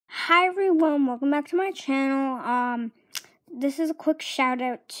Hi everyone, welcome back to my channel. This is a quick shout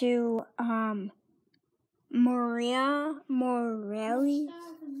out to Maria Morelli.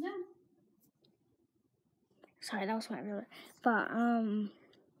 Sorry, that was my brother. But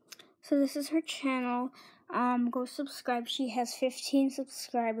so this is her channel. Go subscribe. She has 15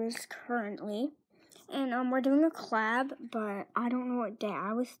 subscribers currently. And we're doing a collab, but I don't know what day.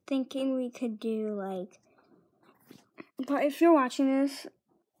 I was thinking we could do but if you're watching this,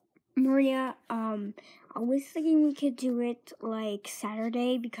 Maria, I was thinking we could do it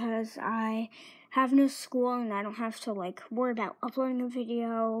Saturday because I have no school and I don't have to worry about uploading a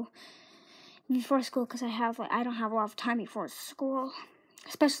video before school because I don't have a lot of time before school,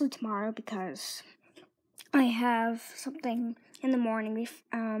 especially tomorrow because I have something in the morning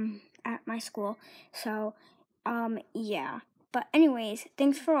at my school. So, yeah. But anyways,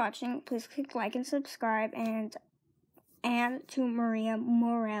 thanks for watching. Please click like and subscribe and to Maria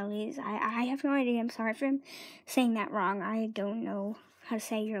Morales. I have no idea. I'm sorry if I'm saying that wrong. I don't know how to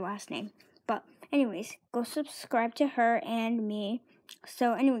say your last name. But anyways, go subscribe to her and me.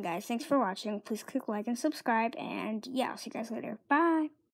 So anyway, guys, thanks for watching. Please click like and subscribe. And yeah, I'll see you guys later. Bye.